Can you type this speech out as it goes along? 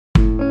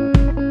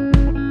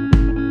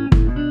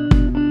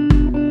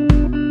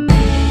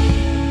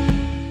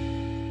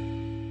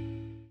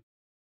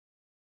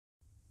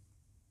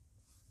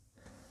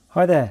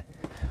Hi there,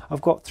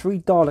 I've got 3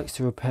 Daleks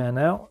to repair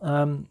now,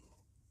 and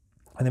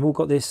they've all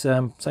got this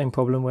same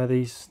problem where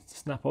these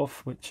snap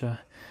off, which I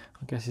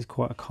guess is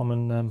quite a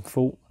common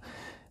fault.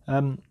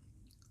 The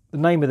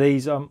name of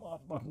these, I'm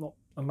not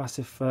a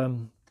massive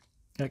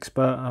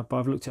expert, but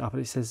I've looked it up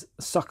and it says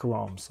sucker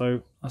arm,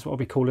 so that's what I'll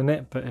be calling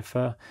it. But if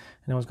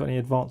anyone's got any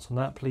advance on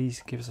that,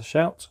 please give us a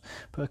shout,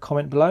 put a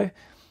comment below.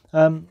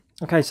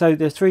 Okay, so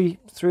there's three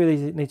of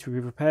these that need to be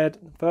repaired.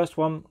 First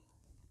one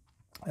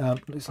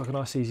looks like a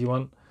nice easy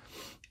one,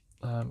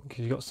 because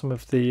you've got some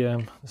of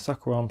the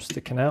sucker arms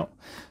sticking out.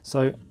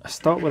 So I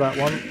start with that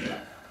one,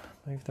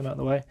 move them out of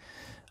the way.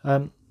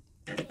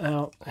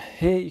 Now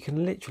here you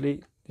can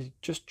literally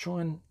just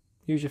try and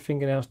use your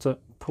fingernails to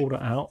pull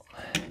that out,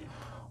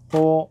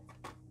 or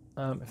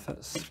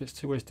if it's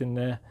too wedged in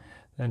there,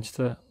 then just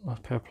a nice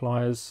pair of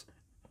pliers,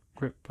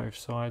 grip both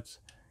sides,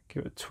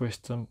 give it a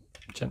twist and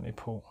gently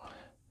pull.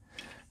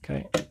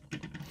 Okay,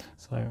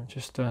 so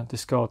just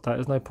discard that.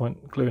 There's no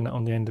point gluing that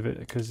on the end of it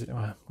because it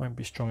won't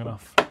be strong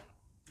enough.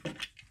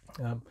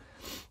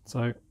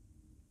 So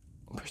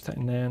push that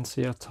in there and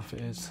see how tough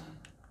it is.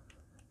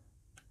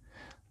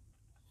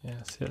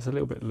 Yeah, see, it's a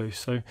little bit loose,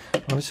 so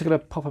I'm just going to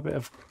pop a bit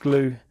of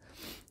glue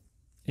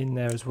in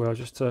there as well,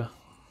 just to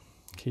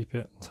keep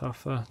it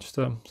tougher. Just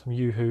some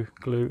Yoo-hoo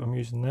glue I'm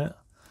using there.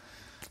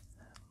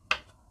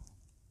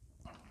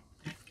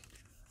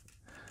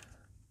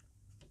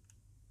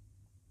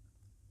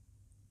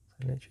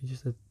 So literally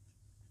just a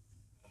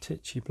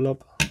titchy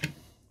blob.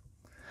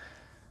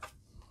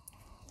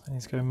 I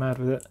need to go mad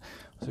with it,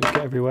 so we get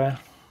everywhere,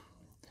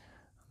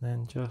 and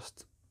then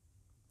just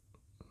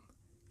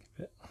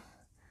give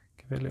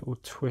it a little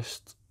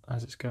twist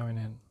as it's going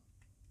in.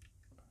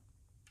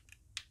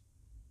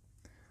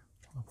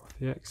 Wipe off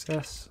the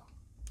excess.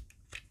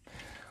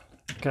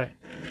 Okay,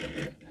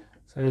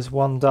 so there's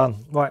one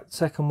done. Right,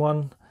 second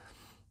one,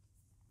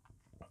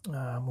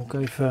 we'll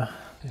go for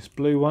this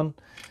blue one.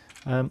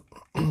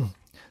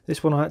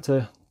 This one I had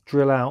to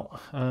drill out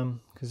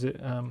because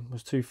it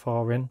was too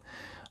far in.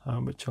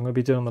 Which I'm going to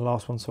be doing on the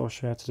last one, so I'll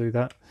show you how to do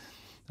that.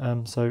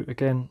 So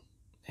again,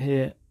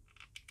 here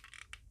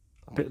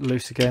a bit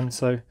loose again,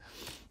 so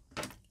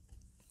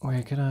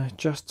we're going to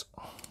just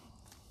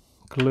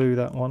glue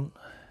that one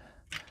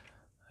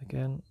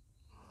again.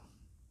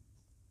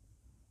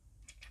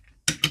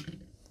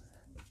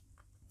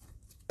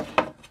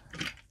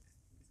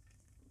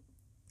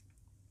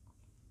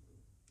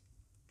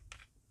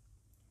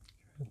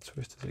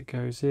 Twist as it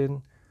goes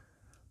in,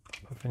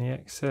 pop off any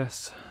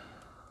excess.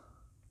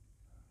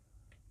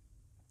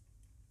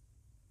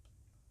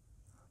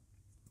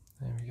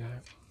 There we go.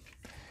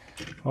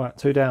 All right,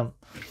 2 down.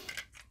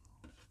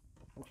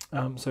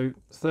 So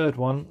third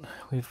one,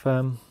 we've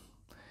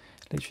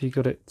literally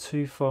got it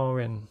too far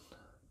in.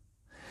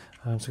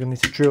 So we're going to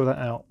need to drill that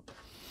out.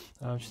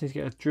 Just need to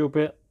get a drill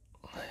bit,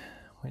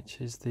 which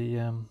is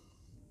the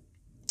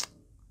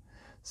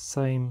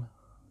same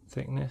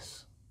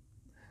thickness.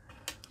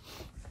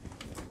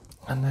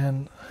 And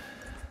then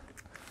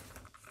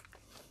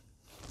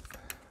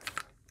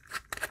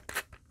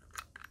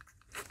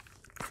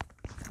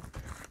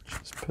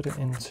put it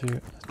into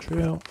a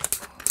drill.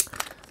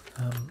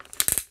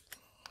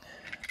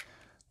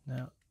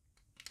 Now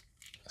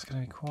it's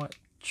going to be quite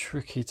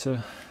tricky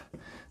to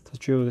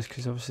drill this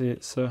because obviously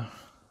it's a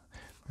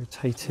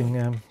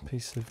rotating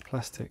piece of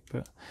plastic,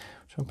 but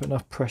try and put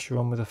enough pressure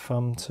on with a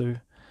thumb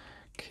to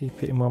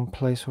keep it in one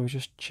place. So we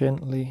just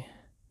gently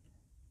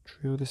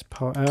drill this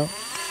part out.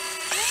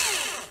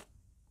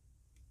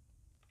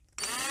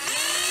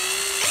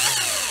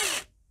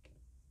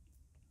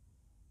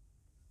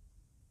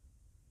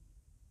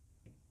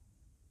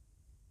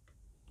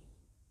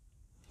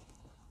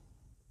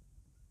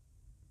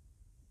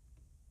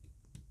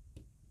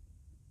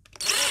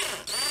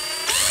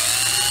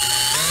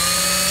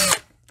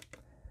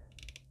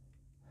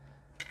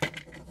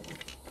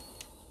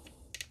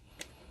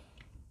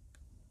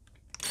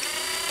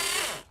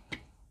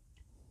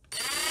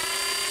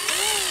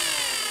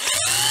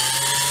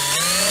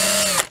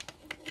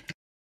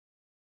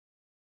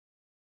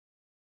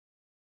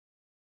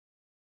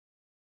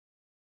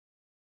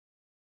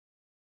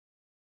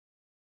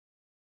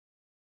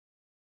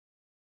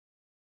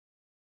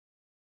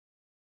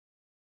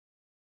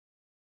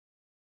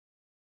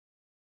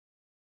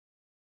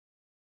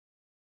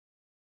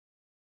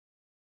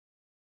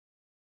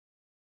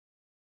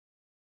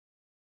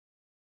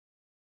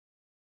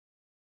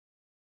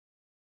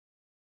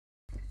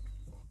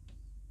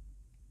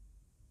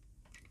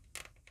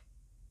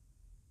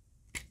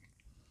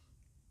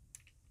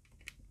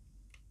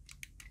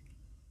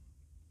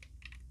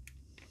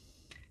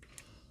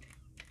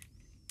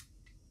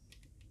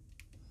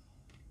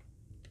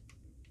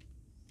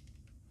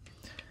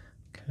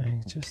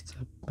 Okay, just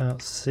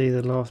about see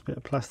the last bit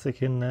of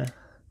plastic in there.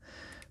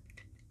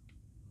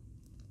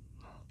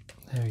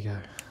 There we go.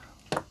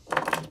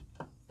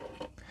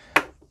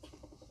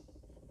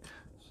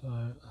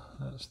 So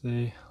that's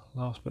the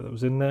last bit that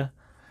was in there.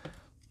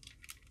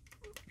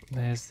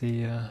 There's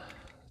the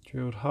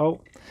drilled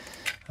hole.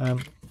 So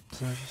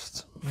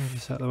just move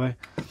this out of the way.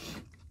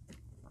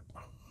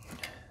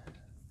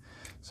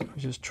 So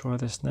we just try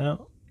this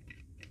now.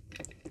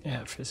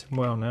 Yeah, it fits in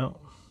well now.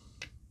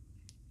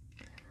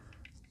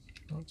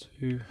 Not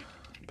too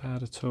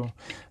bad at all.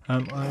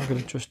 I'm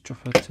going to just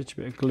drop a touch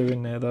bit of glue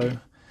in there though,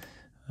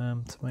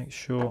 to make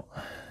sure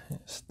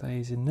it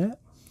stays in there.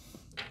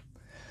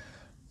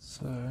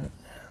 So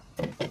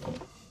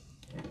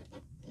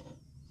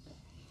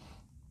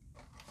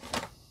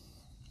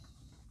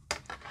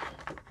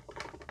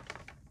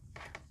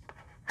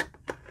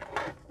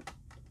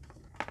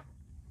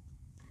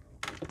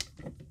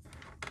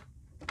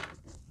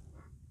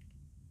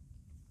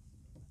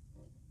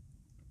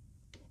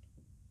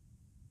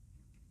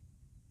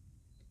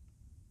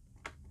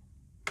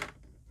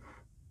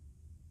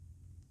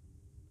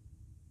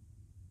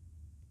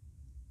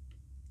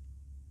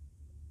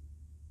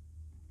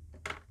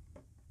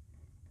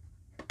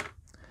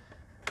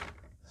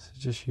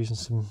just using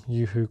some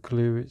Yoo-hoo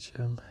glue, which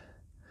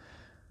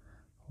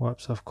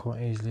wipes off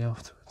quite easily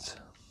afterwards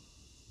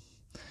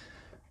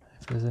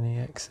if there's any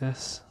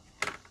excess.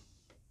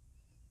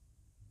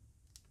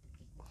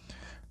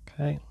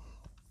 Okay,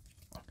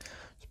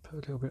 just put a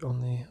little bit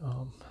on the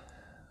arm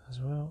as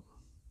well.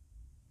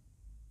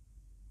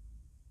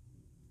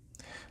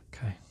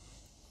 Okay.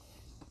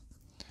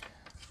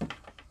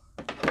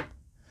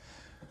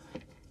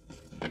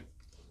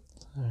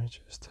 So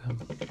just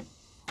wipe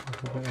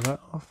a bit of that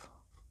off.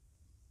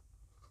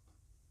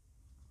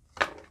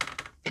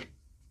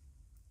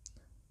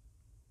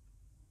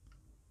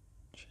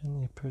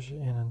 Gently push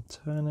it in and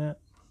turn it.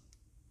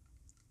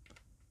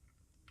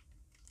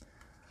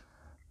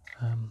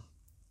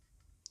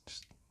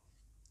 Just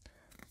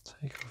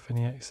take off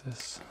any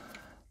excess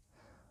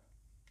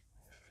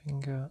with your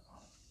finger.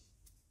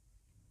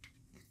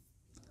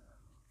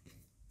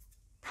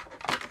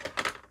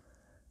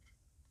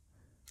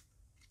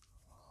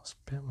 I'll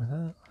spit with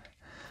that.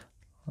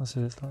 I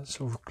said it's like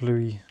sort of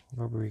gluey,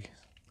 rubbery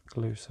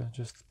glue, so it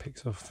just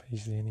picks off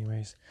easily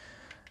anyways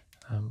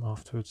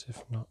afterwards,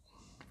 if not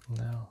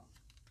now.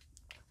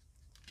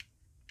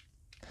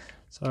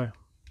 So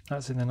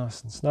that's in there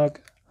nice and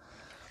snug.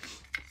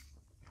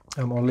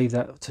 I'll leave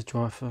that to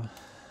dry for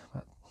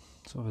about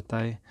sort of a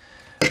day,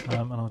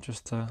 and I'll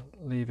just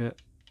leave it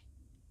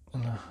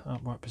in an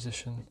upright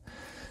position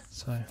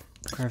so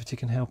gravity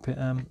can help it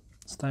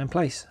stay in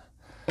place.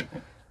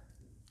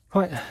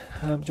 Right,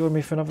 join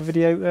me for another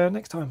video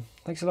next time.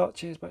 Thanks a lot.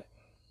 Cheers, bye.